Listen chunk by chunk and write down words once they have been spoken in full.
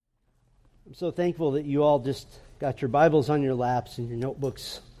I'm so thankful that you all just got your Bibles on your laps and your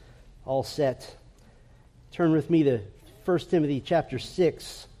notebooks all set. Turn with me to 1 Timothy chapter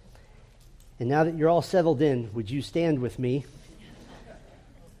 6. And now that you're all settled in, would you stand with me?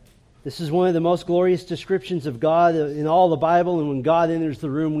 This is one of the most glorious descriptions of God in all the Bible, and when God enters the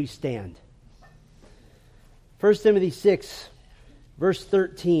room, we stand. 1 Timothy 6, verse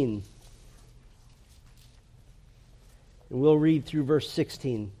 13. And we'll read through verse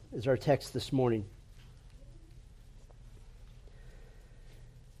 16 as our text this morning.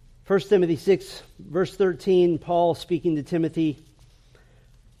 1 Timothy 6, verse 13, Paul speaking to Timothy,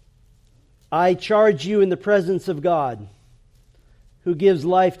 I charge you in the presence of God, who gives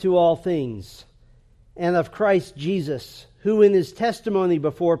life to all things, and of Christ Jesus, who in his testimony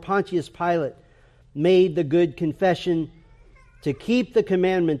before Pontius Pilate made the good confession to keep the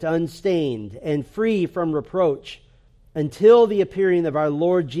commandment unstained and free from reproach until the appearing of our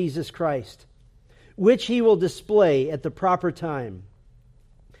Lord Jesus Christ, which he will display at the proper time.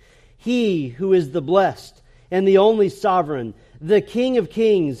 He who is the blessed and the only sovereign, the King of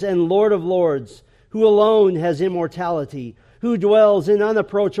kings and Lord of lords, who alone has immortality, who dwells in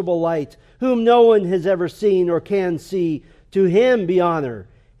unapproachable light, whom no one has ever seen or can see, to him be honor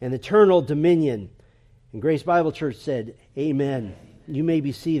and eternal dominion. And Grace Bible Church said, Amen. You may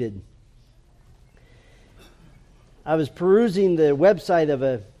be seated. I was perusing the website of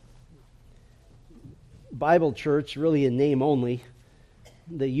a Bible church, really in name only,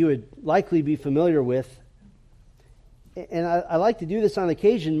 that you would likely be familiar with. And I like to do this on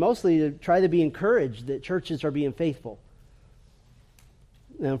occasion, mostly to try to be encouraged that churches are being faithful.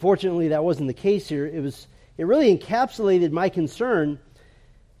 Now, unfortunately, that wasn't the case here. It really encapsulated my concern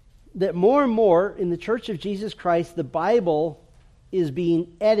that more and more in the Church of Jesus Christ, the Bible is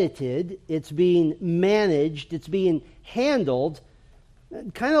being edited, it's being managed, it's being handled,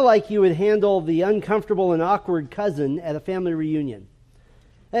 kind of like you would handle the uncomfortable and awkward cousin at a family reunion.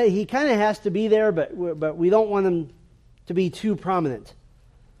 He kind of has to be there, but we don't want him to be too prominent.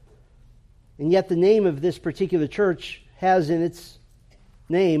 And yet the name of this particular church has in its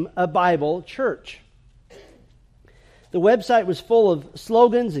name a Bible church. The website was full of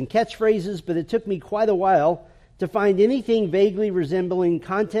slogans and catchphrases, but it took me quite a while to find anything vaguely resembling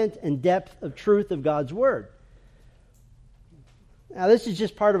content and depth of truth of God's Word. Now, this is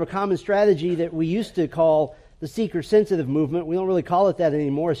just part of a common strategy that we used to call the seeker-sensitive movement. We don't really call it that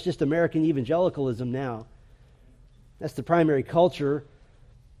anymore. It's just American evangelicalism now. That's the primary culture.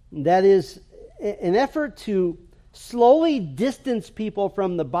 That is an effort to slowly distance people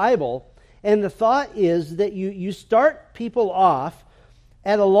from the Bible, and the thought is that you start people off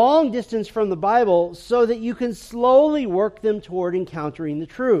at a long distance from the Bible so that you can slowly work them toward encountering the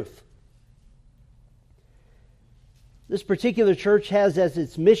truth. This particular church has as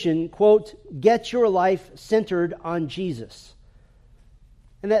its mission, quote, get your life centered on Jesus.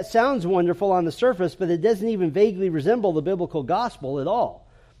 And that sounds wonderful on the surface, but it doesn't even vaguely resemble the biblical gospel at all,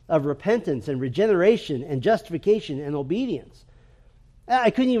 of repentance and regeneration and justification and obedience.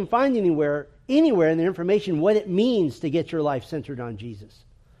 I couldn't even find anywhere in the information what it means to get your life centered on Jesus.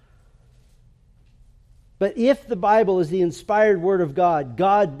 But if the Bible is the inspired Word of God,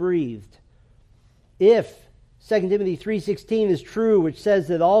 God-breathed, if 2 Timothy 3:16 is true, which says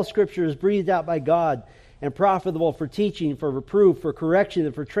that all Scripture is breathed out by God and profitable for teaching, for reproof, for correction,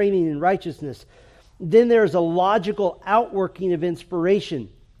 and for training in righteousness, then there is a logical outworking of inspiration,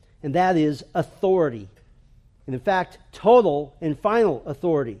 and that is authority. And in fact, total and final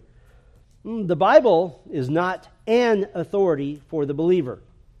authority. The Bible is not an authority for the believer.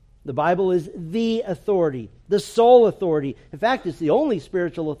 The Bible is the authority, the sole authority. In fact, it's the only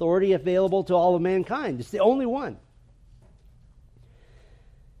spiritual authority available to all of mankind. It's the only one.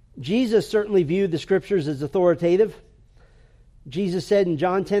 Jesus certainly viewed the Scriptures as authoritative. Jesus said in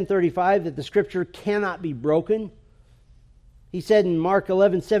John 10:35 that the Scripture cannot be broken. He said in Mark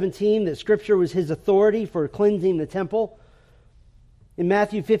 11:17 that Scripture was his authority for cleansing the temple. In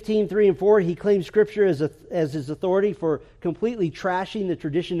Matthew 15:3 and 4, he claimed Scripture as his authority for completely trashing the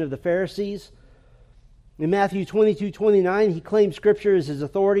tradition of the Pharisees. In Matthew 22:29, he claimed Scripture as his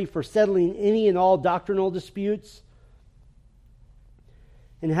authority for settling any and all doctrinal disputes.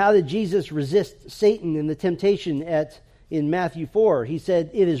 And how did Jesus resist Satan in the temptation in Matthew 4? He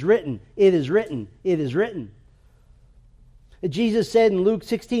said, it is written, it is written, it is written. Jesus said in Luke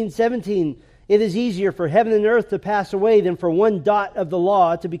 16:17, it is easier for heaven and earth to pass away than for one dot of the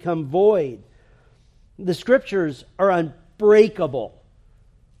law to become void. The Scriptures are unbreakable.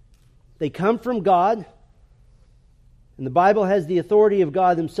 They come from God, and the Bible has the authority of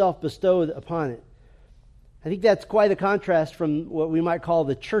God himself bestowed upon it. I think that's quite a contrast from what we might call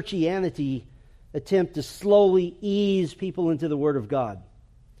the churchianity attempt to slowly ease people into the Word of God.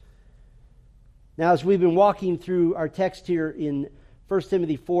 Now, as we've been walking through our text here in 1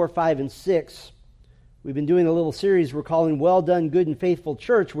 Timothy 4, 5, and 6, we've been doing a little series we're calling Well Done, Good and Faithful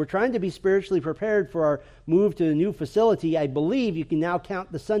Church. We're trying to be spiritually prepared for our move to a new facility. I believe you can now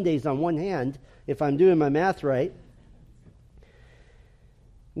count the Sundays on one hand, if I'm doing my math right.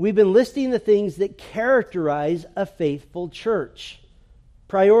 We've been listing the things that characterize a faithful church,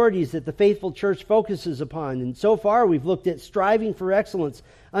 priorities that the faithful church focuses upon. And so far, we've looked at striving for excellence,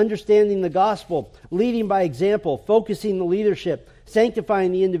 understanding the gospel, leading by example, focusing the leadership,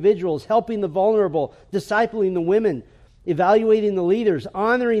 sanctifying the individuals, helping the vulnerable, discipling the women, evaluating the leaders,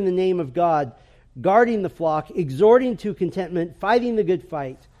 honoring the name of God, guarding the flock, exhorting to contentment, fighting the good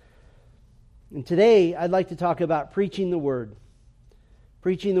fight. And today, I'd like to talk about preaching the Word.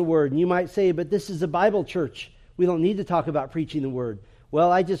 Preaching the Word. And you might say, but this is a Bible church. We don't need to talk about preaching the Word.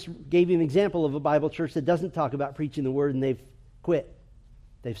 Well, I just gave you an example of a Bible church that doesn't talk about preaching the Word, and they've quit.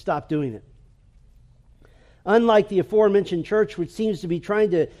 They've stopped doing it. Unlike the aforementioned church, which seems to be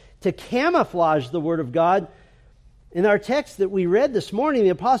trying to camouflage the Word of God, in our text that we read this morning, the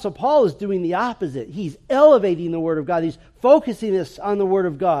Apostle Paul is doing the opposite. He's elevating the Word of God. He's focusing us on the Word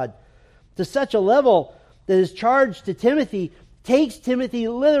of God to such a level that his charge to Timothy takes Timothy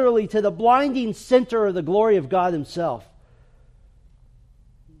literally to the blinding center of the glory of God Himself.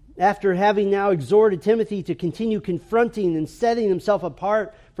 After having now exhorted Timothy to continue confronting and setting himself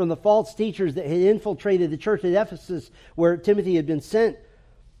apart from the false teachers that had infiltrated the church at Ephesus where Timothy had been sent,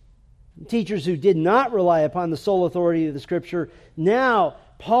 teachers who did not rely upon the sole authority of the Scripture, now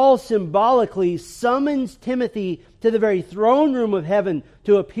Paul symbolically summons Timothy to the very throne room of heaven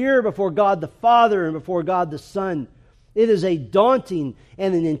to appear before God the Father and before God the Son. It is a daunting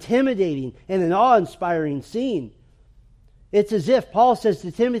and an intimidating and an awe-inspiring scene. It's as if Paul says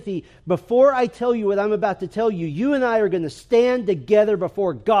to Timothy, before I tell you what I'm about to tell you, you and I are going to stand together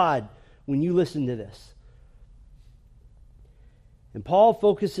before God when you listen to this. And Paul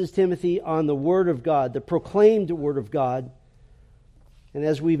focuses Timothy on the Word of God, the proclaimed Word of God. And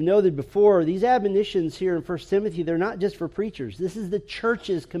as we've noted before, these admonitions here in 1 Timothy, they're not just for preachers. This is the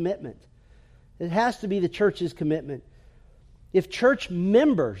church's commitment. It has to be the church's commitment. If church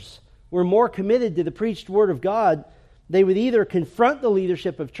members were more committed to the preached Word of God, they would either confront the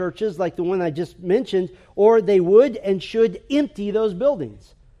leadership of churches like the one I just mentioned, or they would and should empty those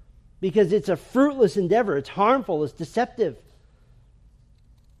buildings. Because it's a fruitless endeavor. It's harmful. It's deceptive.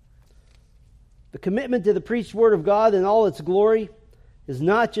 The commitment to the preached Word of God in all its glory is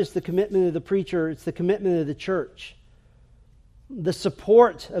not just the commitment of the preacher, it's the commitment of the church. The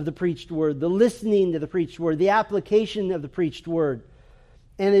support of the preached Word, the listening to the preached Word, the application of the preached Word.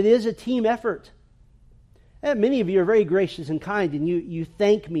 And it is a team effort. And many of you are very gracious and kind, and you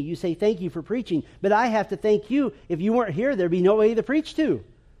thank me. You say, thank you for preaching. But I have to thank you. If you weren't here, there'd be nobody to preach to.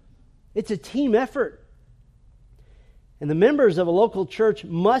 It's a team effort. And the members of a local church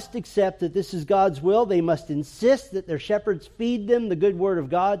must accept that this is God's will. They must insist that their shepherds feed them the good Word of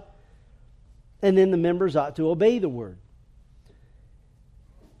God. And then the members ought to obey the Word.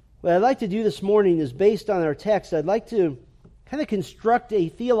 What I'd like to do this morning is, based on our text, I'd like to kind of construct a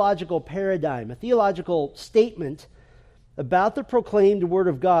theological paradigm, a theological statement about the proclaimed Word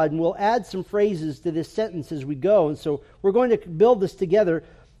of God, and we'll add some phrases to this sentence as we go. And so we're going to build this together.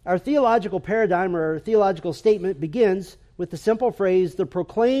 Our theological paradigm, or our theological statement, begins with the simple phrase, the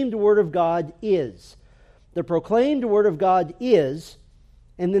proclaimed Word of God is. The proclaimed Word of God is,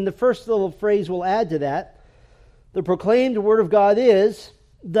 and then the first little phrase we'll add to that, the proclaimed Word of God is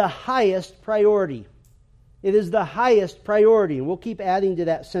the highest priority. It is the highest priority. And we'll keep adding to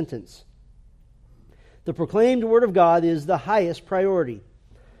that sentence. The proclaimed Word of God is the highest priority.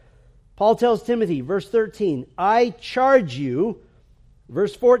 Paul tells Timothy, verse 13, I charge you,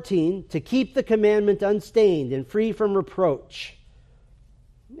 verse 14, to keep the commandment unstained and free from reproach.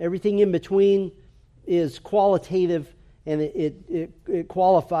 Everything in between is qualitative, and it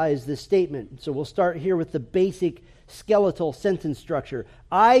qualifies this statement. So we'll start here with the basic skeletal sentence structure.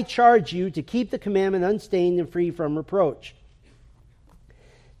 I charge you to keep the commandment unstained and free from reproach.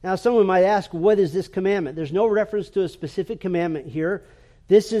 Now, someone might ask, what is this commandment? There's no reference to a specific commandment here.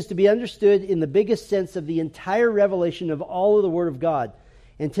 This is to be understood in the biggest sense of the entire revelation of all of the Word of God.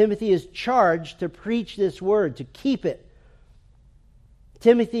 And Timothy is charged to preach this Word, to keep it.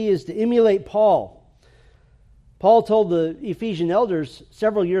 Timothy is to emulate Paul. Paul told the Ephesian elders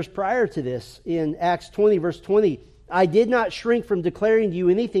several years prior to this in Acts 20, verse 20, I did not shrink from declaring to you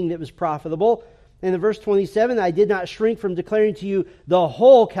anything that was profitable, And in verse 27, I did not shrink from declaring to you the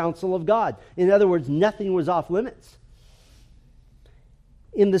whole counsel of God. In other words, nothing was off limits.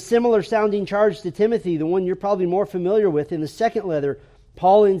 In the similar sounding charge to Timothy, the one you're probably more familiar with, in the second letter,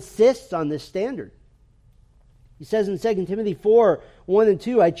 Paul insists on this standard. He says in 2 Timothy 4, 1 and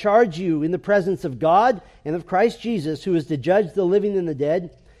 2, I charge you in the presence of God and of Christ Jesus, who is to judge the living and the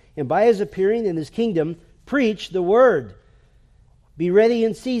dead, and by his appearing in his kingdom, preach the word. Be ready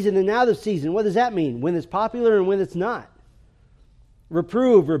in season and out of season. What does that mean? When it's popular and when it's not.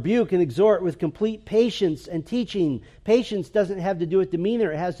 Reprove, rebuke, and exhort with complete patience and teaching. Patience doesn't have to do with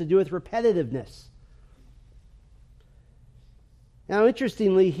demeanor. It has to do with repetitiveness. Now,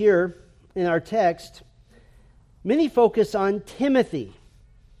 interestingly, here in our text, many focus on Timothy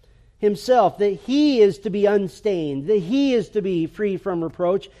himself, that he is to be unstained, that he is to be free from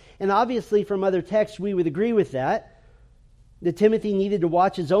reproach. And obviously, from other texts, we would agree with that. That Timothy needed to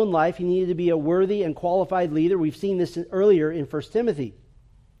watch his own life. He needed to be a worthy and qualified leader. We've seen this earlier in 1 Timothy.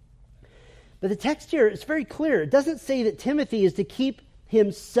 But the text here is very clear. It doesn't say that Timothy is to keep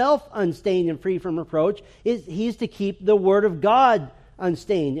himself unstained and free from reproach. He's to keep the Word of God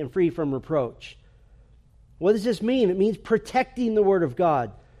unstained and free from reproach. What does this mean? It means protecting the Word of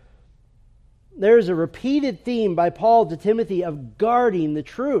God. There is a repeated theme by Paul to Timothy of guarding the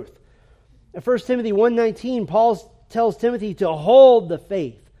truth. In 1 Timothy 1:19, Paul tells Timothy to hold the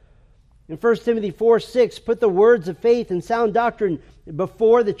faith. In 1 Timothy 4:6, put the words of faith and sound doctrine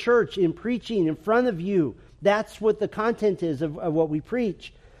before the church in preaching in front of you. That's what the content is of what we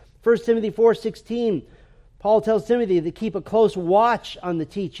preach. 1 Timothy 4:16, Paul tells Timothy to keep a close watch on the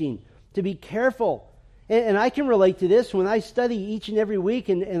teaching, to be careful. And I can relate to this when I study each and every week,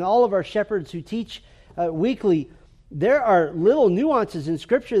 and all of our shepherds who teach weekly, there are little nuances in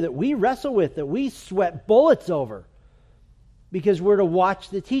Scripture that we wrestle with, that we sweat bullets over. Because we're to watch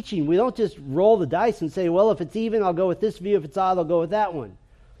the teaching. We don't just roll the dice and say, well, if it's even, I'll go with this view. If it's odd, I'll go with that one.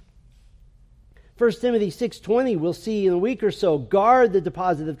 1 Timothy 6:20, we'll see in a week or so, guard the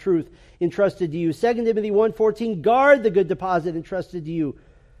deposit of truth entrusted to you. 2 Timothy 1:14, guard the good deposit entrusted to you.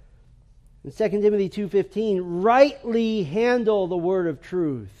 In 2 Timothy 2:15, rightly handle the word of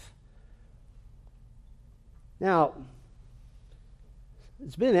truth. Now,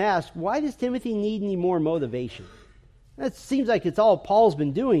 it's been asked, why does Timothy need any more motivation? That seems like it's all Paul's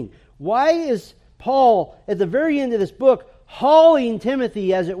been doing. Why is Paul, at the very end of this book, hauling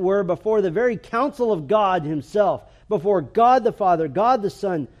Timothy, as it were, before the very counsel of God himself, before God the Father, God the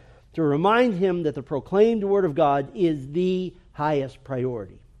Son, to remind him that the proclaimed Word of God is the highest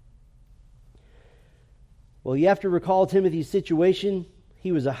priority? Well, you have to recall Timothy's situation.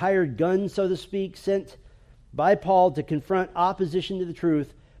 He was a hired gun, so to speak, sent by Paul to confront opposition to the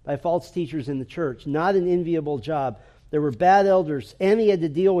truth by false teachers in the church. Not an enviable job. There were bad elders, and he had to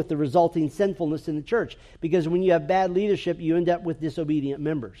deal with the resulting sinfulness in the church. Because when you have bad leadership, you end up with disobedient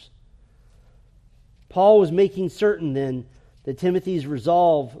members. Paul was making certain then that Timothy's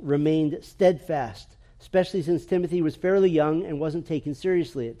resolve remained steadfast, especially since Timothy was fairly young and wasn't taken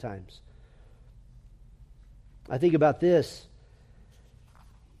seriously at times. I think about this.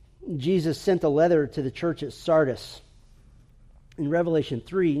 Jesus sent a letter to the church at Sardis in Revelation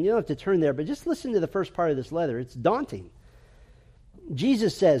 3. And you don't have to turn there, but just listen to the first part of this letter. It's daunting.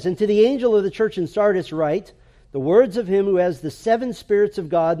 Jesus says, and to the angel of the church in Sardis write, the words of him who has the 7 spirits of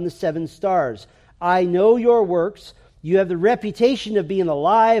God and the 7 stars. I know your works. You have the reputation of being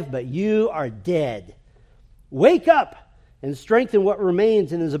alive, but you are dead. Wake up and strengthen what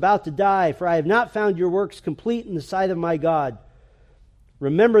remains and is about to die, for I have not found your works complete in the sight of my God.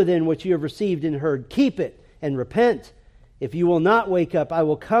 Remember then what you have received and heard. Keep it and repent. If you will not wake up, I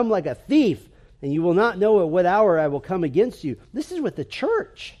will come like a thief, and you will not know at what hour I will come against you. This is with the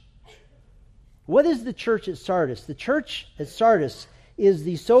church. What is the church at Sardis? The church at Sardis is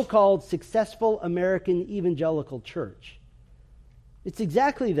the so-called successful American evangelical church. It's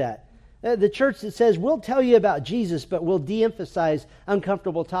exactly that. The church that says, we'll tell you about Jesus, but we'll de-emphasize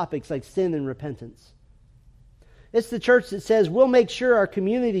uncomfortable topics like sin and repentance. It's the church that says, we'll make sure our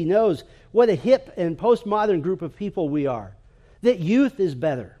community knows what a hip and postmodern group of people we are, that youth is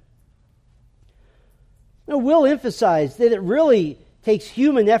better. Now, we'll emphasize that it really takes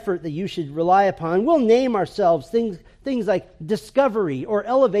human effort that you should rely upon. We'll name ourselves things like discovery or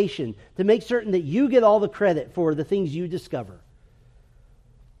elevation to make certain that you get all the credit for the things you discover.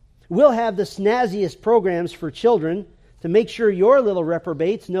 We'll have the snazziest programs for children to make sure your little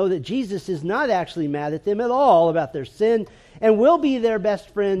reprobates know that Jesus is not actually mad at them at all about their sin, and we'll be their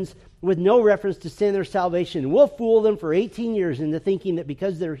best friends with no reference to sin or salvation. We'll fool them for 18 years into thinking that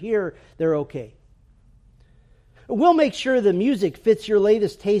because they're here, they're okay. We'll make sure the music fits your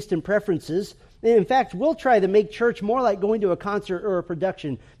latest taste and preferences, In fact, we'll try to make church more like going to a concert or a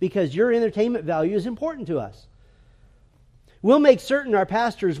production because your entertainment value is important to us. We'll make certain our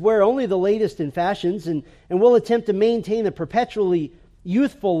pastors wear only the latest in fashions, and we'll attempt to maintain a perpetually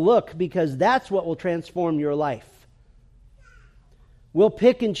youthful look because that's what will transform your life. We'll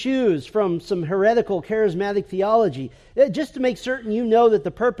pick and choose from some heretical charismatic theology just to make certain you know that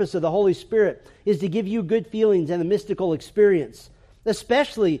the purpose of the Holy Spirit is to give you good feelings and a mystical experience,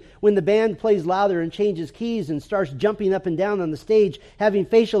 especially when the band plays louder and changes keys and starts jumping up and down on the stage, having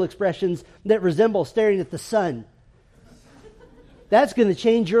facial expressions that resemble staring at the sun. That's going to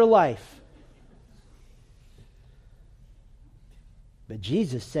change your life. But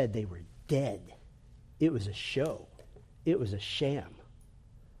Jesus said they were dead. It was a show. It was a sham.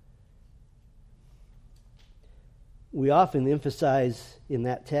 We often emphasize in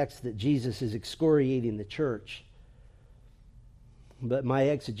that text that Jesus is excoriating the church. But my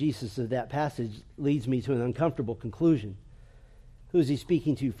exegesis of that passage leads me to an uncomfortable conclusion. Who is he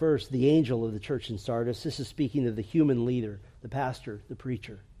speaking to first? The angel of the church in Sardis. This is speaking of the human leader, the pastor, the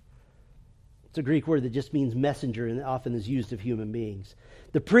preacher. It's a Greek word that just means messenger and often is used of human beings.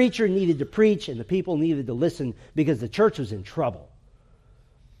 The preacher needed to preach and the people needed to listen because the church was in trouble.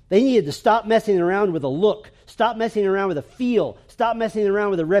 They needed to stop messing around with a look, stop messing around with a feel, stop messing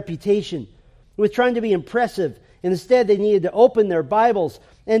around with a reputation, with trying to be impressive. And instead, they needed to open their Bibles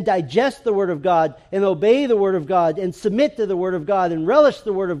and digest the Word of God and obey the Word of God and submit to the Word of God and relish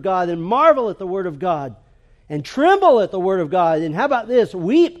the Word of God and marvel at the Word of God and tremble at the Word of God. And how about this?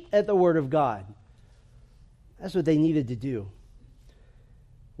 Weep at the Word of God. That's what they needed to do.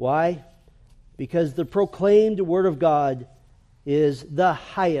 Why? Because the proclaimed Word of God is the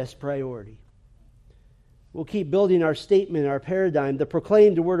highest priority. We'll keep building our statement, our paradigm. The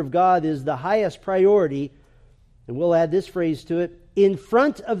proclaimed Word of God is the highest priority, and we'll add this phrase to it, in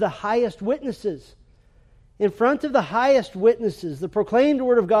front of the highest witnesses. In front of the highest witnesses. The proclaimed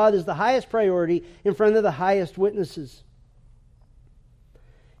Word of God is the highest priority in front of the highest witnesses.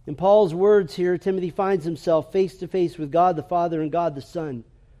 In Paul's words here, Timothy finds himself face to face with God the Father and God the Son.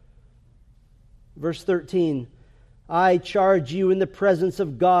 Verse 13, I charge you in the presence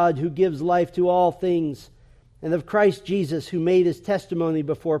of God who gives life to all things, and of Christ Jesus who made his testimony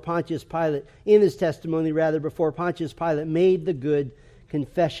before Pontius Pilate, before Pontius Pilate made the good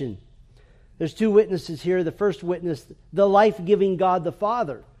confession. There's two witnesses here. The first witness, the life-giving God the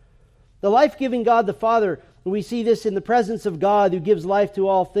Father. The life-giving God the Father, we see this in the presence of God who gives life to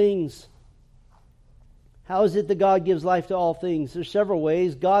all things. How is it that God gives life to all things? There's several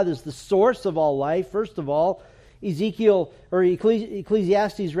ways. God is the source of all life, first of all. Ecclesiastes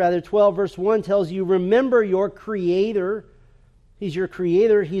 12 verse 1 tells you, remember your Creator. He's your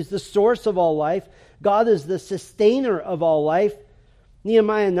Creator. He's the source of all life. God is the sustainer of all life.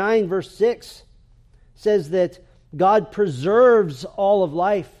 Nehemiah 9 verse 6 says that God preserves all of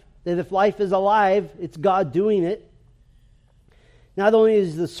life. That if life is alive, it's God doing it. Not only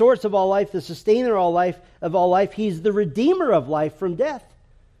is he the source of all life, the sustainer of all life, he's the redeemer of life from death.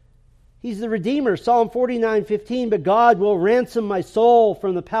 He's the Redeemer. Psalm 49:15, but God will ransom my soul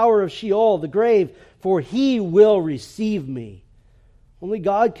from the power of Sheol, the grave, for he will receive me. Only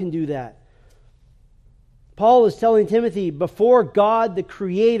God can do that. Paul is telling Timothy, before God, the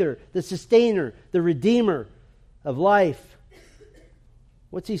Creator, the Sustainer, the Redeemer of life,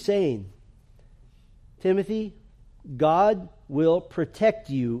 what's he saying? Timothy, God will protect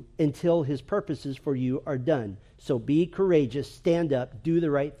you until his purposes for you are done. So be courageous, stand up, do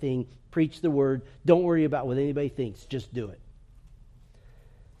the right thing, preach the word. Don't worry about what anybody thinks. Just do it.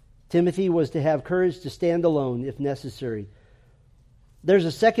 Timothy was to have courage to stand alone if necessary. There's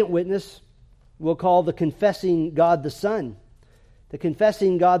a second witness we'll call the confessing God the Son. The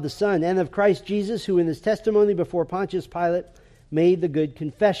confessing God the Son, and of Christ Jesus, who in his testimony before Pontius Pilate made the good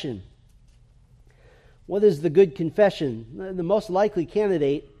confession. What is the good confession? The most likely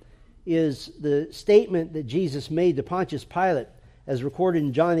candidate is the statement that Jesus made to Pontius Pilate as recorded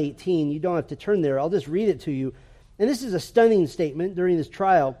in John 18. You don't have to turn there. I'll just read it to you. And this is a stunning statement during this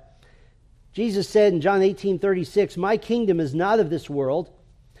trial. Jesus said in John 18:36, my kingdom is not of this world.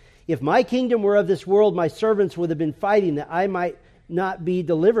 If my kingdom were of this world, my servants would have been fighting that I might not be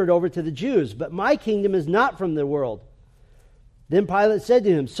delivered over to the Jews. But my kingdom is not from the world. Then Pilate said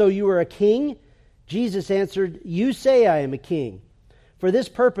to him, so you are a king? Jesus answered, you say I am a king. For this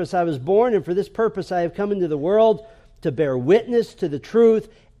purpose I was born, and for this purpose I have come into the world, to bear witness to the truth.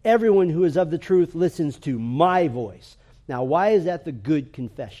 Everyone who is of the truth listens to my voice. Now, why is that the good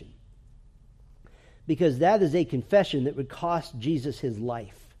confession? Because that is a confession that would cost Jesus his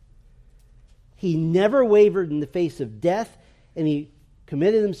life. He never wavered in the face of death, and he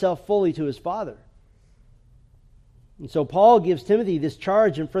committed himself fully to his Father. And so Paul gives Timothy this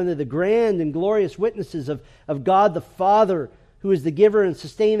charge in front of the grand and glorious witnesses of God the Father, who is the giver and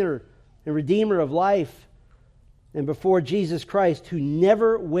sustainer and redeemer of life, and before Jesus Christ, who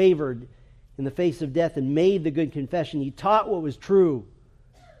never wavered in the face of death and made the good confession. He taught what was true,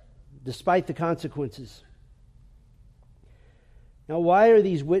 despite the consequences. Now, why are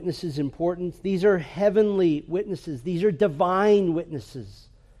these witnesses important? These are heavenly witnesses. These are divine witnesses.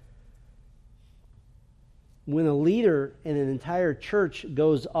 When a leader in an entire church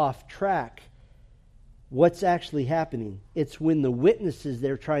goes off track, what's actually happening? It's when the witnesses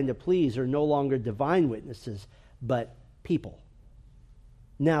they're trying to please are no longer divine witnesses, but people.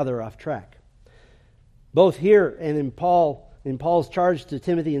 Now they're off track. Both here and in Paul's charge to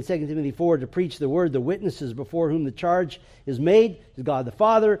Timothy in 2 Timothy 4 to preach the word, the witnesses before whom the charge is made is God the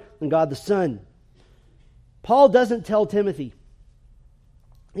Father and God the Son. Paul doesn't tell Timothy.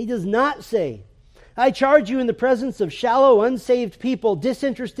 He does not say, I charge you in the presence of shallow, unsaved people,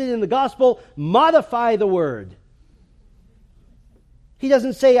 disinterested in the gospel, modify the word. He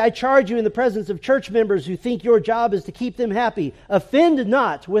doesn't say, I charge you in the presence of church members who think your job is to keep them happy. Offend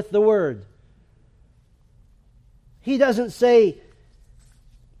not with the word. He doesn't say,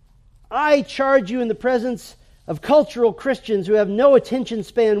 I charge you in the presence of cultural Christians who have no attention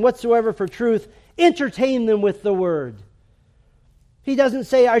span whatsoever for truth. Entertain them with the word. He doesn't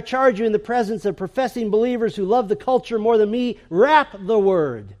say, I charge you in the presence of professing believers who love the culture more than me. Wrap the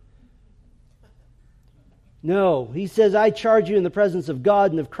word. No, he says, I charge you in the presence of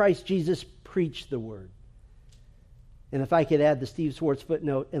God and of Christ Jesus, preach the word. And if I could add the Steve Swartz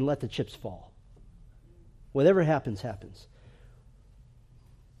footnote, and let the chips fall. Whatever happens, happens.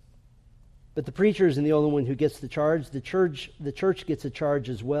 But the preacher isn't the only one who gets the charge. The church gets a charge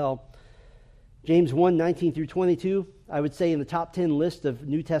as well. James 1, 19 through 22, I would say in the top 10 list of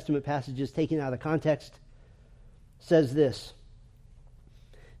New Testament passages taken out of context, says this.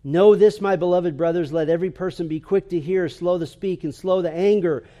 Know this, my beloved brothers, let every person be quick to hear, slow to speak, and slow to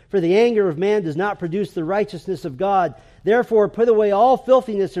anger. For the anger of man does not produce the righteousness of God. Therefore, put away all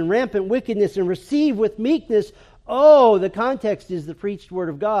filthiness and rampant wickedness, and receive with meekness. Oh, the context is the preached word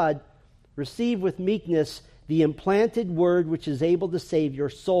of God. Receive with meekness the implanted word which is able to save your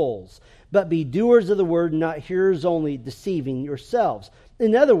souls. But be doers of the word, not hearers only, deceiving yourselves.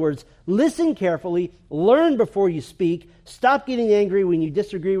 In other words, listen carefully, learn before you speak, stop getting angry when you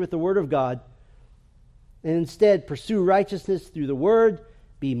disagree with the word of God, and instead pursue righteousness through the word,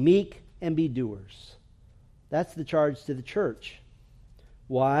 be meek, and be doers. That's the charge to the church.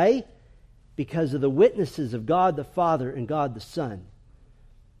 Why? Because of the witnesses of God the Father and God the Son.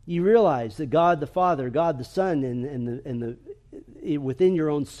 You realize that God the Father, God the Son, and within your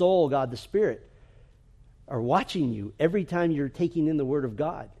own soul, God the Spirit, are watching you every time you're taking in the Word of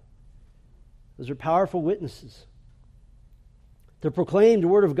God. Those are powerful witnesses. The proclaimed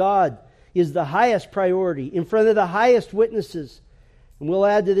Word of God is the highest priority in front of the highest witnesses. And we'll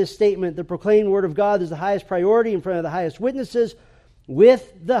add to this statement, the proclaimed Word of God is the highest priority in front of the highest witnesses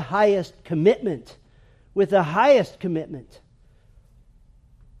with the highest commitment. With the highest commitment.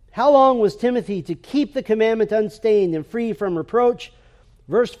 How long was Timothy to keep the commandment unstained and free from reproach?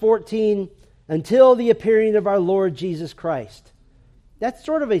 Verse 14, until the appearing of our Lord Jesus Christ. That's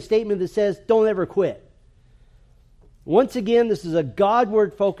sort of a statement that says, don't ever quit. Once again, this is a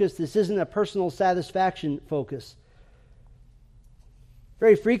Godward focus. This isn't a personal satisfaction focus.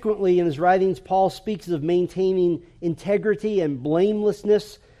 Very frequently in his writings, Paul speaks of maintaining integrity and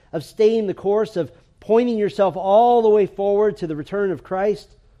blamelessness, of staying the course, of pointing yourself all the way forward to the return of Christ.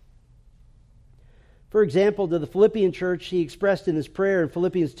 For example, to the Philippian church, he expressed in his prayer in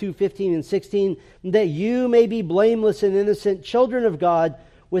Philippians 2:15 and 16, that you may be blameless and innocent, children of God,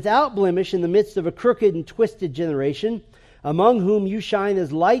 without blemish in the midst of a crooked and twisted generation, among whom you shine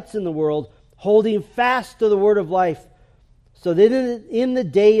as lights in the world, holding fast to the word of life, so that in the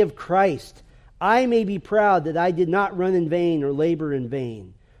day of Christ I may be proud that I did not run in vain or labor in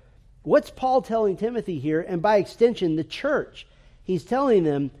vain. What's Paul telling Timothy here, and by extension the church? He's telling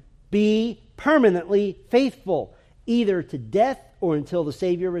them, be permanently faithful, either to death or until the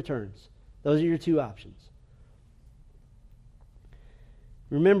Savior returns. Those are your two options.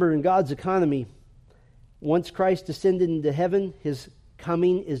 Remember, in God's economy, once Christ ascended into heaven, his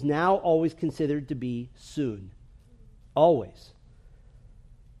coming is now always considered to be soon. Always.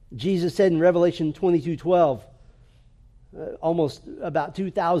 Jesus said in Revelation 22:12, almost about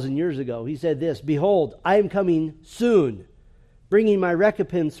 2,000 years ago, he said this, behold, I am coming soon, bringing my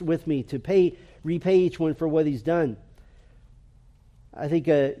recompense with me to repay each one for what he's done. I think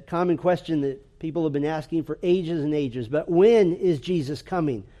a common question that people have been asking for ages and ages, but when is Jesus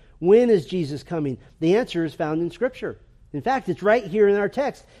coming? When is Jesus coming? The answer is found in Scripture. In fact, it's right here in our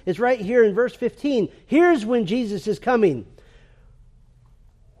text. It's right here in verse 15. Here's when Jesus is coming.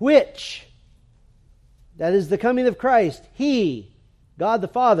 Which, that is the coming of Christ, He, God the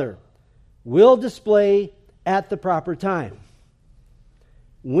Father, will display at the proper time.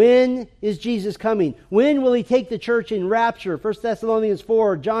 When is Jesus coming? When will He take the church in rapture? 1 Thessalonians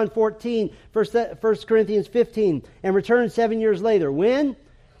 4, John 14, 1 Corinthians 15, and return 7 years later. When?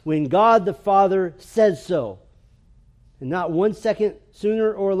 When God the Father says so. And not 1 second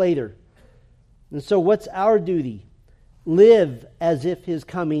sooner or later. And so what's our duty? Live as if His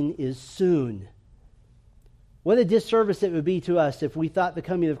coming is soon. What a disservice it would be to us if we thought the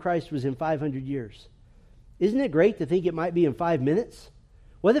coming of Christ was in 500 years. Isn't it great to think it might be in 5 minutes?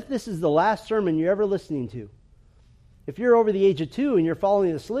 What if this is the last sermon you're ever listening to? If you're over the age of 2 and you're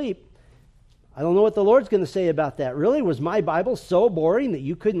falling asleep, I don't know what the Lord's going to say about that. Really? Was my Bible so boring that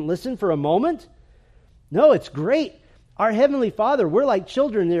you couldn't listen for a moment? No, it's great. Our Heavenly Father, we're like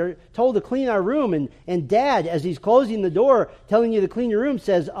children. They're told to clean our room. And Dad, as He's closing the door, telling you to clean your room,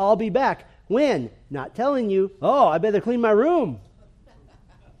 says, I'll be back. When? Not telling you, oh, I better clean my room.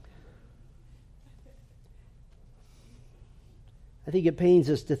 I think it pains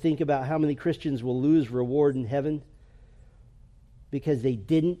us to think about how many Christians will lose reward in heaven because they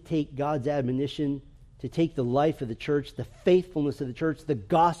didn't take God's admonition to take the life of the church, the faithfulness of the church, the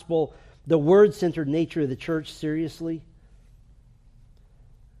gospel, the word-centered nature of the church seriously.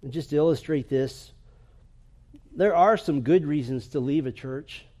 And just to illustrate this, there are some good reasons to leave a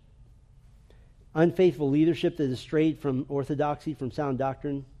church. Unfaithful leadership that has strayed from orthodoxy, from sound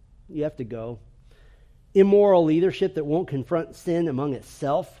doctrine, you have to go. Immoral leadership that won't confront sin among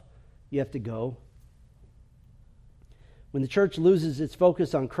itself, you have to go. When the church loses its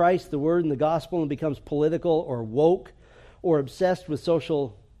focus on Christ, the Word, and the gospel and becomes political or woke or obsessed with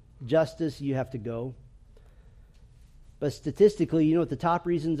social justice, you have to go. But statistically, you know what the top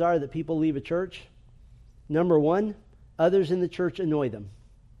reasons are that people leave a church? Number 1, others in the church annoy them.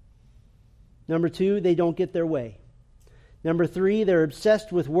 Number 2, they don't get their way. Number 3, they're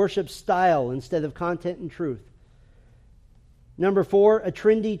obsessed with worship style instead of content and truth. Number 4, a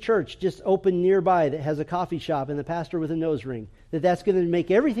trendy church just opened nearby that has a coffee shop and the pastor with a nose ring. That's going to make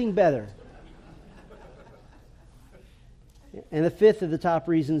everything better. And the 5th of the top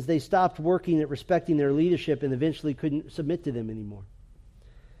reasons, they stopped working at respecting their leadership and eventually couldn't submit to them anymore.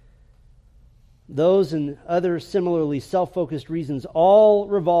 Those and other similarly self-focused reasons all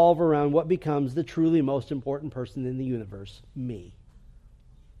revolve around what becomes the truly most important person in the universe, me.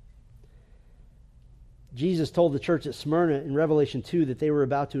 Jesus told the church at Smyrna in Revelation 2 that they were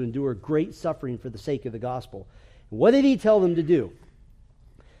about to endure great suffering for the sake of the gospel. What did He tell them to do?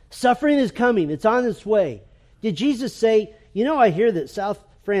 Suffering is coming. It's on its way. Did Jesus say, you know, I hear that South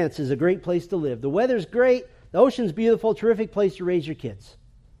France is a great place to live. The weather's great. The ocean's beautiful. Terrific place to raise your kids.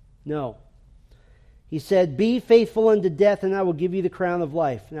 No. He said, be faithful unto death, and I will give you the crown of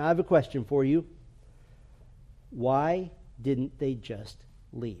life. Now, I have a question for you. Why didn't they just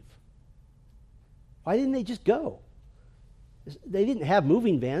leave? Why didn't they just go? They didn't have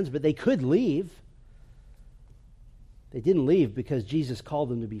moving vans, but they could leave. They didn't leave because Jesus called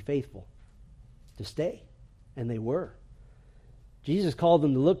them to be faithful, to stay, and they were. Jesus called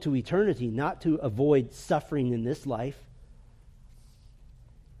them to look to eternity, not to avoid suffering in this life.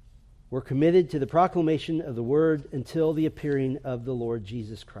 We're committed to the proclamation of the Word until the appearing of the Lord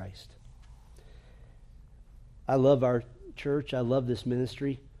Jesus Christ. I love our church. I love this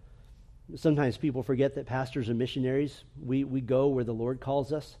ministry. Sometimes people forget that pastors are missionaries. We go where the Lord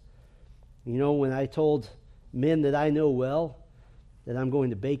calls us. You know, when I told men that I know well that I'm going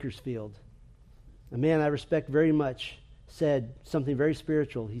to Bakersfield, a man I respect very much said something very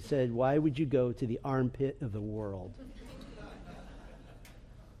spiritual. He said, why would you go to the armpit of the world?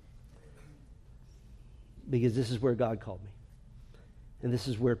 Because this is where God called me. And this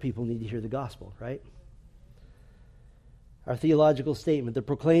is where people need to hear the gospel, right? Our theological statement, the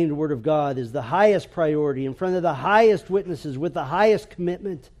proclaimed Word of God, is the highest priority in front of the highest witnesses with the highest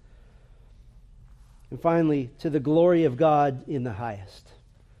commitment. And finally, to the glory of God in the highest.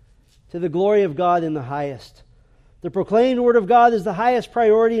 To the glory of God in the highest. The proclaimed Word of God is the highest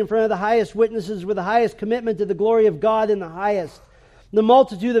priority in front of the highest witnesses with the highest commitment to the glory of God in the highest. The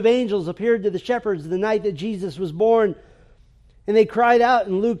multitude of angels appeared to the shepherds the night that Jesus was born, and they cried out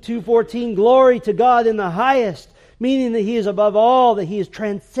in Luke 2:14, glory to God in the highest, meaning that He is above all, that He is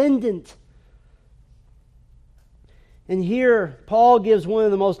transcendent. And here, Paul gives one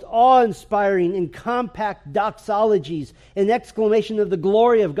of the most awe-inspiring and compact doxologies, an exclamation of the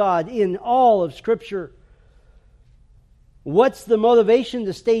glory of God in all of Scripture. What's the motivation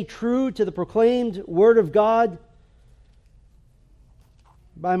to stay true to the proclaimed Word of God?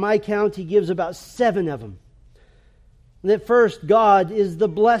 By my count, he gives about 7 of them. That first, God is the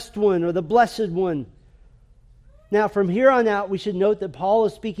blessed one or the blessed one. Now, from here on out, we should note that Paul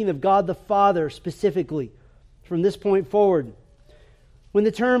is speaking of God the Father specifically from this point forward. When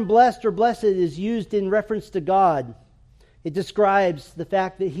the term blessed or blessed is used in reference to God, it describes the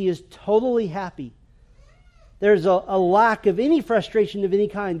fact that He is totally happy. There's a lack of any frustration of any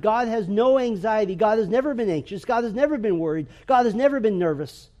kind. God has no anxiety. God has never been anxious. God has never been worried. God has never been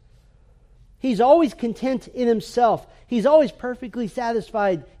nervous. He's always content in Himself. He's always perfectly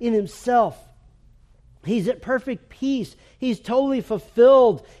satisfied in Himself. He's at perfect peace. He's totally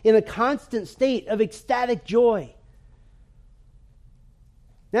fulfilled in a constant state of ecstatic joy.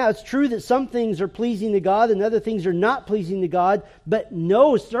 Now, it's true that some things are pleasing to God and other things are not pleasing to God, but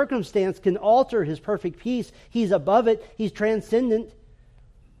no circumstance can alter His perfect peace. He's above it. He's transcendent.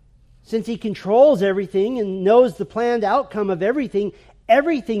 Since He controls everything and knows the planned outcome of everything,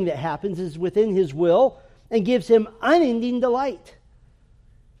 everything that happens is within His will and gives Him unending delight.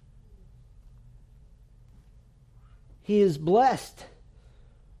 He is blessed.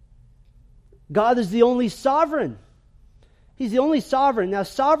 God is the only sovereign. He's the only sovereign. Now,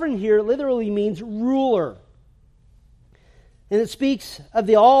 sovereign here literally means ruler. And it speaks of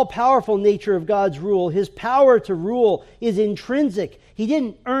the all-powerful nature of God's rule. His power to rule is intrinsic. He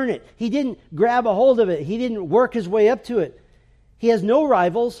didn't earn it. He didn't grab a hold of it. He didn't work his way up to it. He has no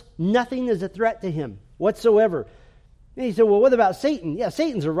rivals. Nothing is a threat to him whatsoever. And he said, well, what about Satan? Yeah,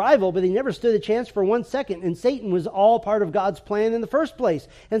 Satan's a rival, but he never stood a chance for 1 second. And Satan was all part of God's plan in the first place.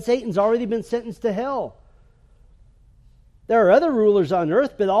 And Satan's already been sentenced to hell. There are other rulers on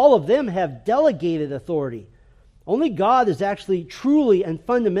earth, but all of them have delegated authority. Only God is actually truly and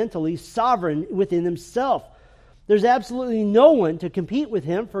fundamentally sovereign within Himself. There's absolutely no one to compete with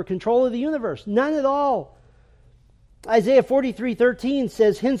Him for control of the universe. None at all. Isaiah 43:13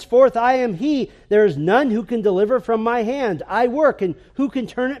 says, henceforth I am He. There is none who can deliver from my hand. I work, and who can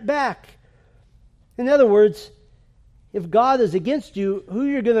turn it back? In other words, if God is against you, who are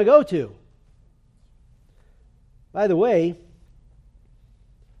you going to go to? By the way,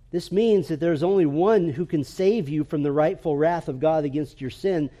 this means that there's only one who can save you from the rightful wrath of God against your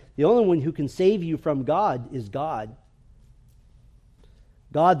sin. The only one who can save you from God is God.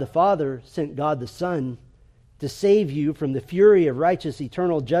 God the Father sent God the Son to save you from the fury of righteous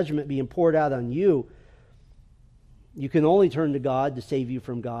eternal judgment being poured out on you. You can only turn to God to save you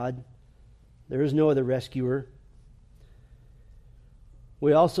from God. There is no other rescuer.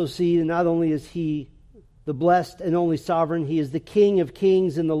 We also see that not only is He the blessed and only sovereign, He is the King of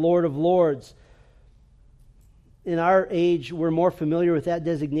kings and the Lord of lords. In our age, we're more familiar with that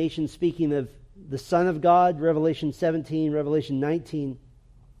designation, speaking of the Son of God, Revelation 17, Revelation 19.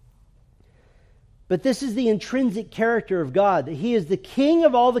 But this is the intrinsic character of God, that He is the King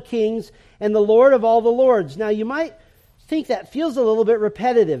of all the kings and the Lord of all the lords. Now, you might think that feels a little bit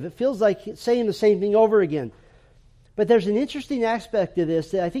repetitive. It feels like saying the same thing over again. But there's an interesting aspect to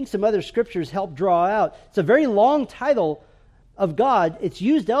this that I think some other scriptures help draw out. It's a very long title of God. It's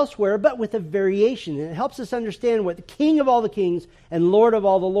used elsewhere, but with a variation. And it helps us understand what the King of all the kings and Lord of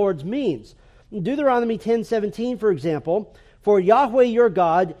all the lords means. In Deuteronomy 10:17, for example, for Yahweh your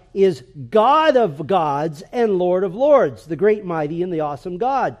God is God of gods and Lord of lords, the great, mighty, and the awesome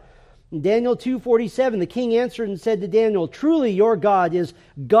God. In Daniel 2:47, the king answered and said to Daniel, truly your God is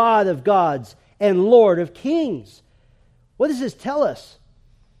God of gods and Lord of kings. What does this tell us?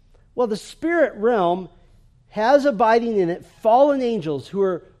 Well, the spirit realm has abiding in it fallen angels who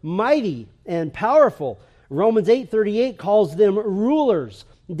are mighty and powerful. Romans 8:38 calls them rulers.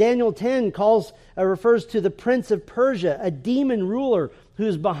 Daniel 10 refers to the prince of Persia, a demon ruler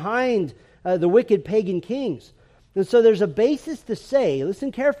who's behind the wicked pagan kings. And so there's a basis to say,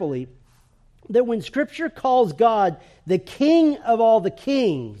 listen carefully, that when Scripture calls God the King of all the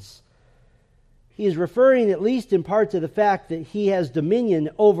kings, He is referring at least in part to the fact that He has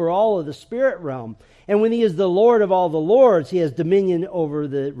dominion over all of the spirit realm. And when He is the Lord of all the lords, He has dominion over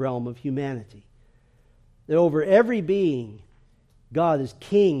the realm of humanity. That over every being, God is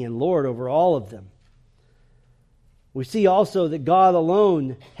King and Lord over all of them. We see also that God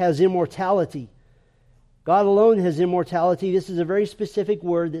alone has immortality. God alone has immortality. This is a very specific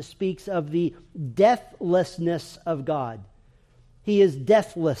word that speaks of the deathlessness of God. He is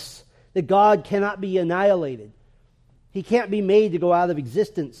deathless. That God cannot be annihilated. He can't be made to go out of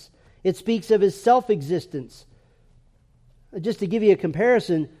existence. It speaks of His self-existence. Just to give you a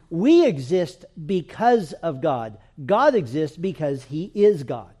comparison, we exist because of God. God exists because He is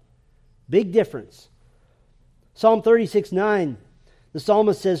God. Big difference. Psalm 36:9, the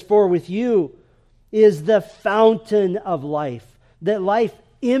psalmist says, "For with you is the fountain of life." That life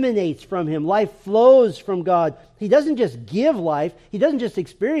emanates from Him. Life flows from God. He doesn't just give life. He doesn't just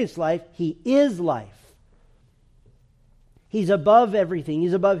experience life. He is life. He's above everything.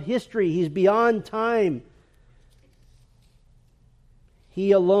 He's above history. He's beyond time.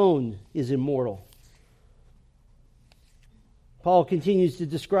 He alone is immortal. Paul continues to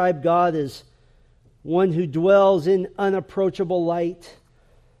describe God as one who dwells in unapproachable light.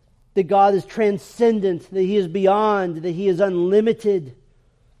 That God is transcendent, that He is beyond, that He is unlimited.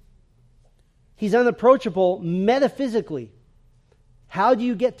 He's unapproachable metaphysically. How do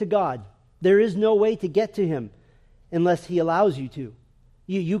you get to God? There is no way to get to Him unless He allows you to.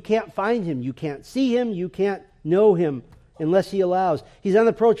 You can't find Him. You can't see Him. You can't know Him unless He allows. He's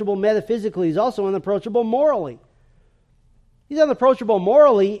unapproachable metaphysically. He's also unapproachable morally. He's unapproachable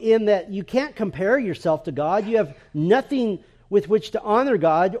morally in that you can't compare yourself to God. You have nothing with which to honor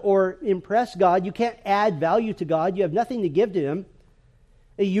God or impress God. You can't add value to God. You have nothing to give to Him.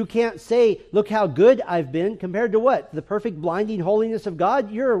 You can't say, "Look how good I've been," compared to what? The perfect blinding holiness of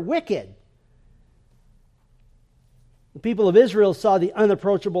God? You're wicked. The people of Israel saw the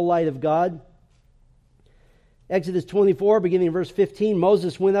unapproachable light of God. Exodus 24, beginning in verse 15,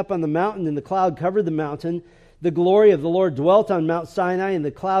 Moses went up on the mountain, and the cloud covered the mountain. The glory of the Lord dwelt on Mount Sinai, and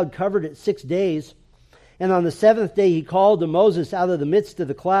the cloud covered it 6 days. And on the seventh day he called to Moses out of the midst of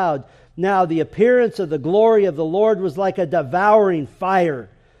the cloud. Now the appearance of the glory of the Lord was like a devouring fire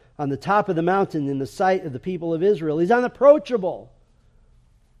on the top of the mountain in the sight of the people of Israel. He's unapproachable.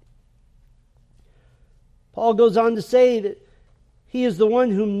 Paul goes on to say that He is the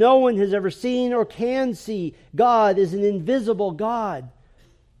one whom no one has ever seen or can see. God is an invisible God.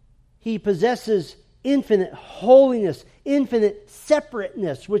 He possesses infinite holiness, infinite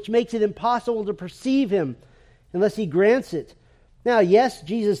separateness, which makes it impossible to perceive Him unless He grants it. Now, yes,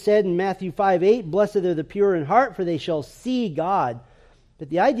 Jesus said in Matthew 5:8, "Blessed are the pure in heart, for they shall see God." But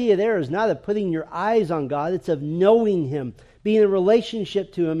the idea there is not of putting your eyes on God, it's of knowing Him, being in a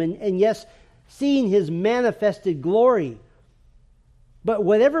relationship to Him, and yes, seeing His manifested glory. But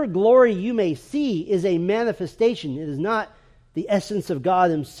whatever glory you may see is a manifestation. It is not the essence of God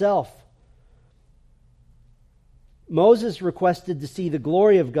Himself. Moses requested to see the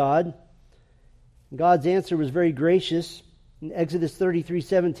glory of God. God's answer was very gracious. In Exodus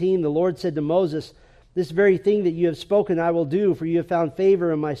 33:17, the Lord said to Moses, "This very thing that you have spoken I will do, for you have found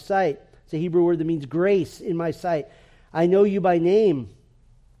favor in my sight." It's a Hebrew word that means grace in my sight. "I know you by name."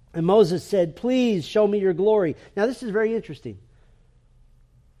 And Moses said, "Please show me your glory." Now this is very interesting,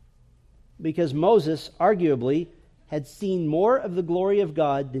 because Moses arguably had seen more of the glory of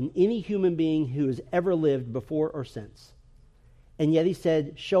God than any human being who has ever lived before or since. And yet he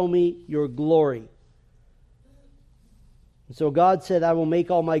said, "Show me your glory." And so God said, "I will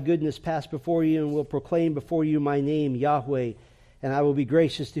make all my goodness pass before you and will proclaim before you my name, Yahweh, and I will be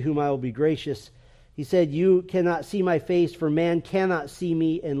gracious to whom I will be gracious." He said, "You cannot see my face, for man cannot see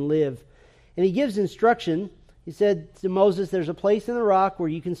me and live." And he gives instruction. He said to Moses, "There's a place in the rock where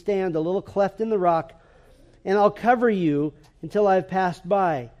you can stand, a little cleft in the rock, and I'll cover you until I've passed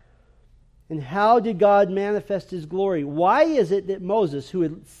by." And how did God manifest His glory? Why is it that Moses, who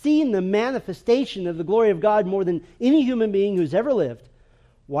had seen the manifestation of the glory of God more than any human being who's ever lived,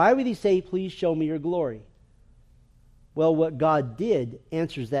 why would he say, "Please show me your glory"? Well, what God did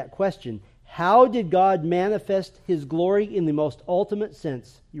answers that question. How did God manifest His glory in the most ultimate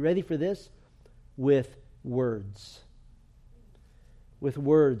sense? You ready for this? With words. With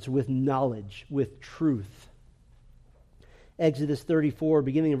words, with knowledge, with truth. Exodus 34,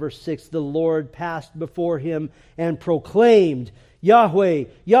 beginning in verse 6, "The Lord passed before him and proclaimed, 'Yahweh,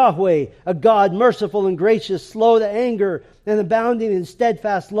 Yahweh, a God merciful and gracious, slow to anger, and abounding in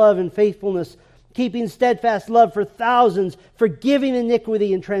steadfast love and faithfulness, keeping steadfast love for thousands, forgiving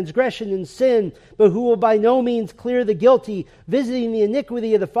iniquity and transgression and sin, but who will by no means clear the guilty, visiting the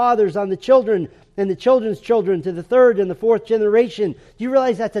iniquity of the fathers on the children and the children's children to the third and the fourth generation.'" Do you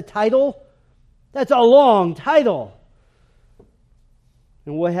realize that's a title? That's a long title.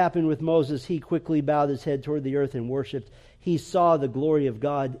 And what happened with Moses? He quickly bowed his head toward the earth and worshipped. He saw the glory of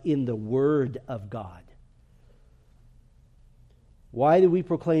God in the Word of God. Why do we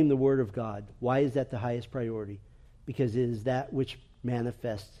proclaim the Word of God? Why is that the highest priority? Because it is that which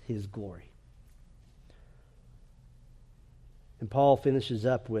manifests His glory. And Paul finishes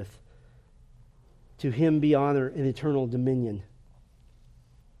up with, "To Him be honor and eternal dominion."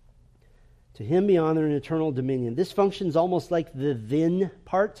 To him be honor and eternal dominion. This functions almost like the then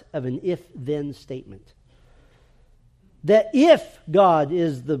part of an if-then statement. That if God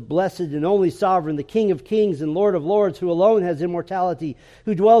is the blessed and only sovereign, the King of kings and Lord of lords, who alone has immortality,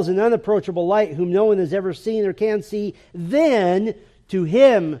 who dwells in unapproachable light, whom no one has ever seen or can see, then to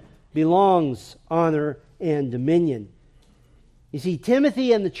him belongs honor and dominion. You see,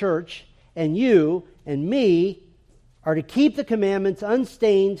 Timothy and the church, and you and me, are to keep the commandments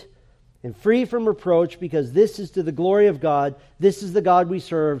unstained and free from reproach, because this is to the glory of God. This is the God we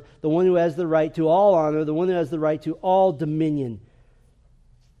serve, the one who has the right to all honor, the one who has the right to all dominion.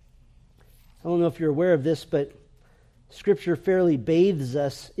 I don't know if you're aware of this, but Scripture fairly bathes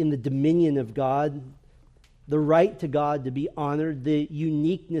us in the dominion of God, the right to God to be honored, the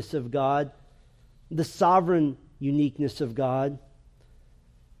uniqueness of God, the sovereign uniqueness of God.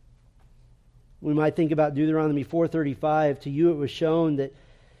 We might think about Deuteronomy 4:35. To you it was shown that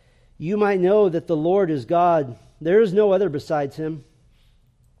you might know that the Lord is God. There is no other besides him.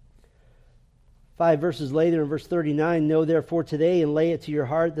 5 verses later in verse 39, know therefore today and lay it to your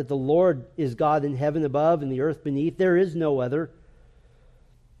heart that the Lord is God in heaven above and the earth beneath. There is no other.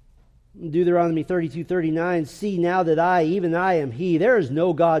 Deuteronomy 32:39, see now that I, even I, am he. There is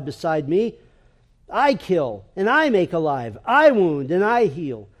no God beside me. I kill and I make alive. I wound and I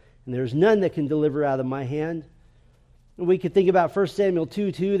heal. And there is none that can deliver out of my hand. We could think about 1 Samuel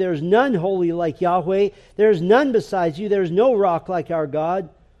 2:2. There is none holy like Yahweh. There is none besides you. There is no rock like our God.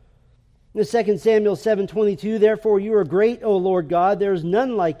 In 2 Samuel 7:22, therefore you are great, O Lord God. There is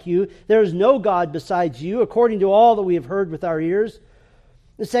none like you. There is no God besides you, according to all that we have heard with our ears.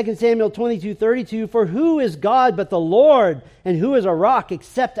 In 2 Samuel 22:32, for who is God but the Lord, and who is a rock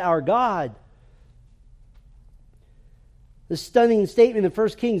except our God? The stunning statement in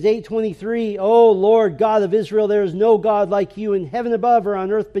 1 Kings 8:23, O Lord God of Israel, there is no God like you in heaven above or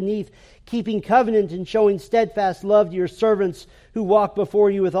on earth beneath, keeping covenant and showing steadfast love to your servants who walk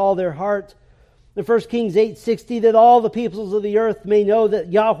before you with all their heart. In 1 Kings 8:60, that all the peoples of the earth may know that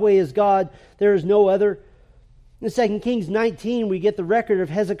Yahweh is God, there is no other. In 2 Kings 19, we get the record of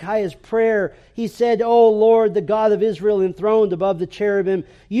Hezekiah's prayer. He said, O Lord, the God of Israel, enthroned above the cherubim,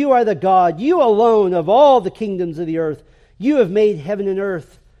 you are the God, you alone of all the kingdoms of the earth. You have made heaven and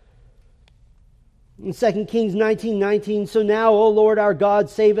earth. In 2 Kings 19:19, so now, O Lord our God,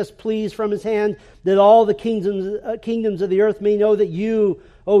 save us, please, from his hand, that all the kingdoms of the earth may know that you,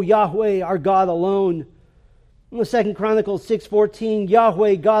 O Yahweh, are God alone. In 2 Chronicles 6:14,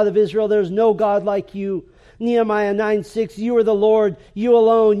 Yahweh, God of Israel, there is no God like you. Nehemiah 9:6, you are the Lord, you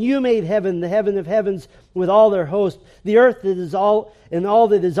alone. You made heaven, the heaven of heavens, with all their host, the earth that is all and all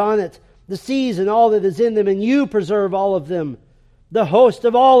that is on it, the seas and all that is in them, and you preserve all of them. The host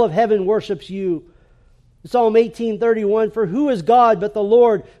of all of heaven worships you. Psalm 18:31, for who is God but the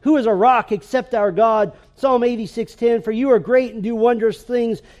Lord? Who is a rock except our God? Psalm 86:10, for you are great and do wondrous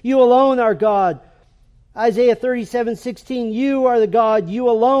things. You alone are God. Isaiah 37:16, you are the God, you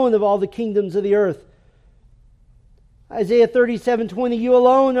alone of all the kingdoms of the earth. Isaiah 37:20, you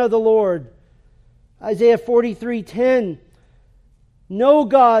alone are the Lord. Isaiah 43:10, no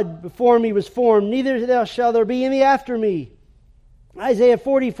God before me was formed, neither shall there be any after me. Isaiah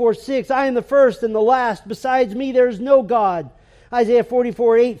 44:6, I am the first and the last. Besides me there is no God. Isaiah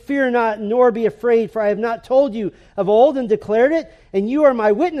 44:8, fear not, nor be afraid, for I have not told you of old and declared it, and you are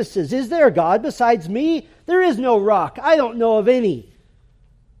my witnesses. Is there a God besides me? There is no rock. I don't know of any.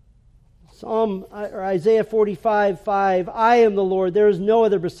 Isaiah 45:5, I am the Lord. There is no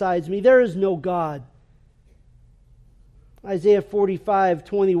other besides me. There is no God. Isaiah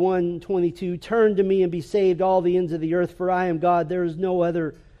 45:21-22, turn to me and be saved, all the ends of the earth, for I am God, there is no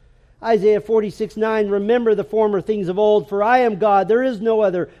other. Isaiah 46:9, remember the former things of old, for I am God, there is no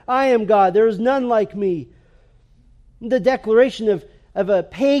other. I am God, there is none like me. The declaration of a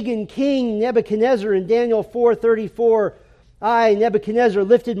pagan king, Nebuchadnezzar, in Daniel 4:34, I, Nebuchadnezzar,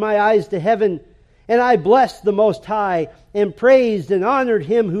 lifted my eyes to heaven, and I blessed the Most High, and praised and honored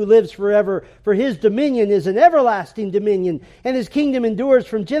him who lives forever. For his dominion is an everlasting dominion, and his kingdom endures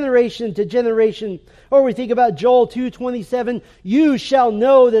from generation to generation. Or we think about Joel 2:27, you shall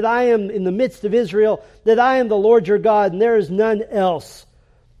know that I am in the midst of Israel, that I am the Lord your God, and there is none else.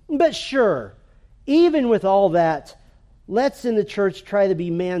 But sure, even with all that, let's in the church try to be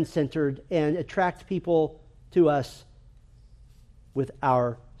man-centered and attract people to us with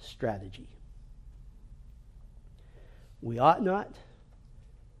our strategy. We ought not,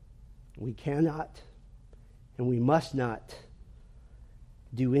 we cannot, and we must not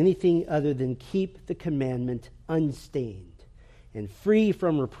do anything other than keep the commandment unstained and free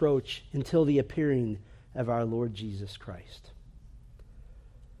from reproach until the appearing of our Lord Jesus Christ.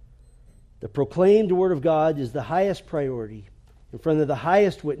 The proclaimed Word of God is the highest priority in front of the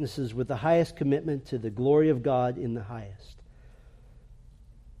highest witnesses with the highest commitment to the glory of God in the highest.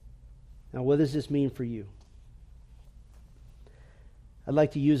 Now, what does this mean for you? I'd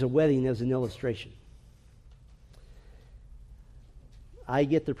like to use a wedding as an illustration. I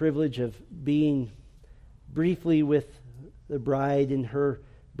get the privilege of being briefly with the bride and her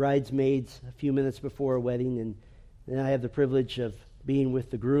bridesmaids a few minutes before a wedding, and then I have the privilege of being with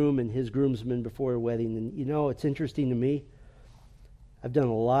the groom and his groomsmen before a wedding. And you know, it's interesting to me. I've done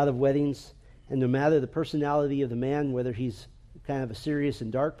a lot of weddings, and no matter the personality of the man, whether he's kind of a serious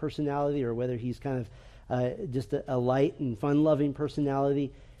and dark personality or whether he's kind of just a light and fun-loving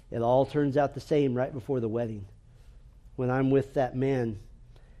personality, it all turns out the same right before the wedding. When I'm with that man,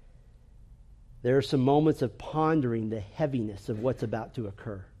 there are some moments of pondering the heaviness of what's about to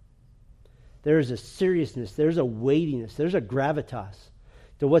occur. There's a seriousness, there's a weightiness, there's a gravitas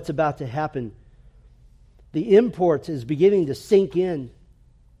to what's about to happen. The import is beginning to sink in.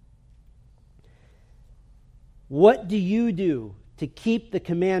 What do you do to keep the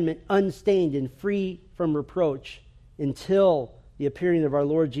commandment unstained and free from reproach until the appearing of our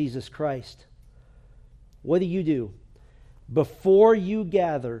Lord Jesus Christ? What do you do? Before you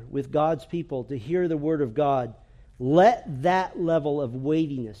gather with God's people to hear the Word of God, let that level of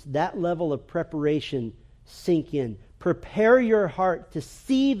weightiness, that level of preparation sink in. Prepare your heart to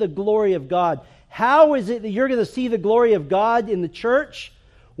see the glory of God. How is it that you're going to see the glory of God in the church?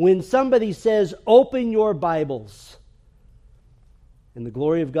 When somebody says, open your Bibles, and the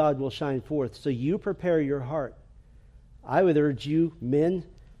glory of God will shine forth. So you prepare your heart. I would urge you, men,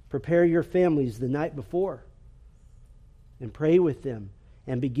 prepare your families the night before and pray with them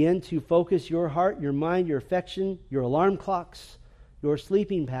and begin to focus your heart, your mind, your affection, your alarm clocks, your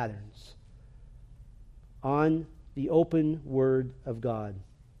sleeping patterns on the open Word of God.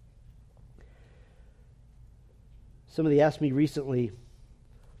 Somebody asked me recently,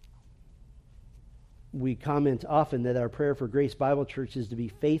 we comment often that our prayer for Grace Bible Church is to be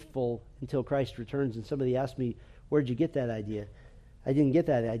faithful until Christ returns. And somebody asked me, where'd you get that idea? I didn't get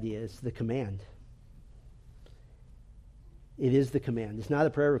that idea. It's the command. It is the command. It's not a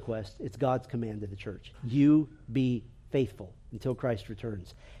prayer request. It's God's command to the church. You be faithful until Christ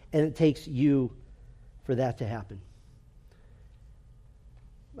returns. And it takes you for that to happen.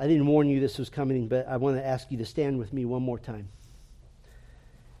 I didn't warn you this was coming, but I want to ask you to stand with me one more time.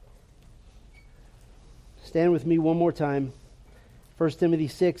 Stand with me one more time. 1 Timothy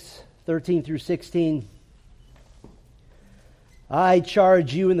 6, 13 through 16. I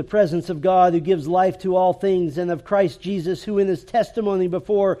charge you in the presence of God who gives life to all things, and of Christ Jesus, who in his testimony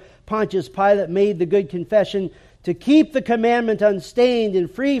before Pontius Pilate made the good confession, to keep the commandment unstained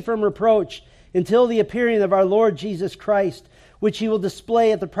and free from reproach until the appearing of our Lord Jesus Christ, which he will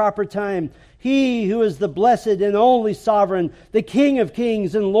display at the proper time. He who is the blessed and only sovereign, the King of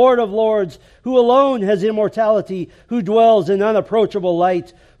kings and Lord of lords, who alone has immortality, who dwells in unapproachable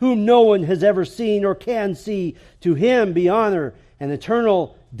light, whom no one has ever seen or can see. To him be honor and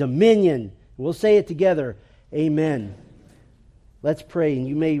eternal dominion. We'll say it together. Amen. Let's pray, and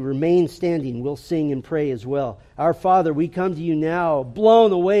you may remain standing. We'll sing and pray as well. Our Father, we come to you now,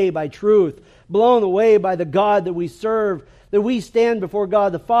 blown away by truth, blown away by the God that we serve, that we stand before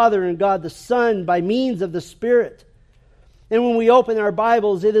God the Father and God the Son by means of the Spirit. And when we open our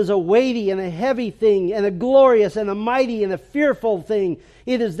Bibles, it is a weighty and a heavy thing, and a glorious and a mighty and a fearful thing.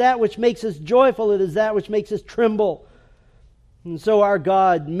 It is that which makes us joyful. It is that which makes us tremble. And so, our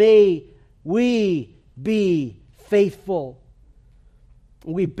God, may we be faithful.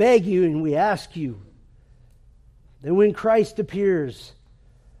 We beg you and we ask you that when Christ appears,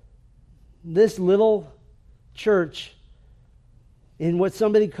 this little church in what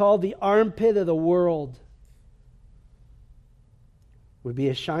somebody called the armpit of the world would be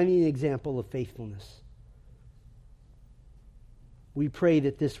a shining example of faithfulness. We pray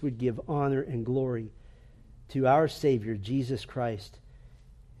that this would give honor and glory to our Savior, Jesus Christ,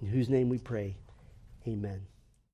 in whose name we pray. Amen.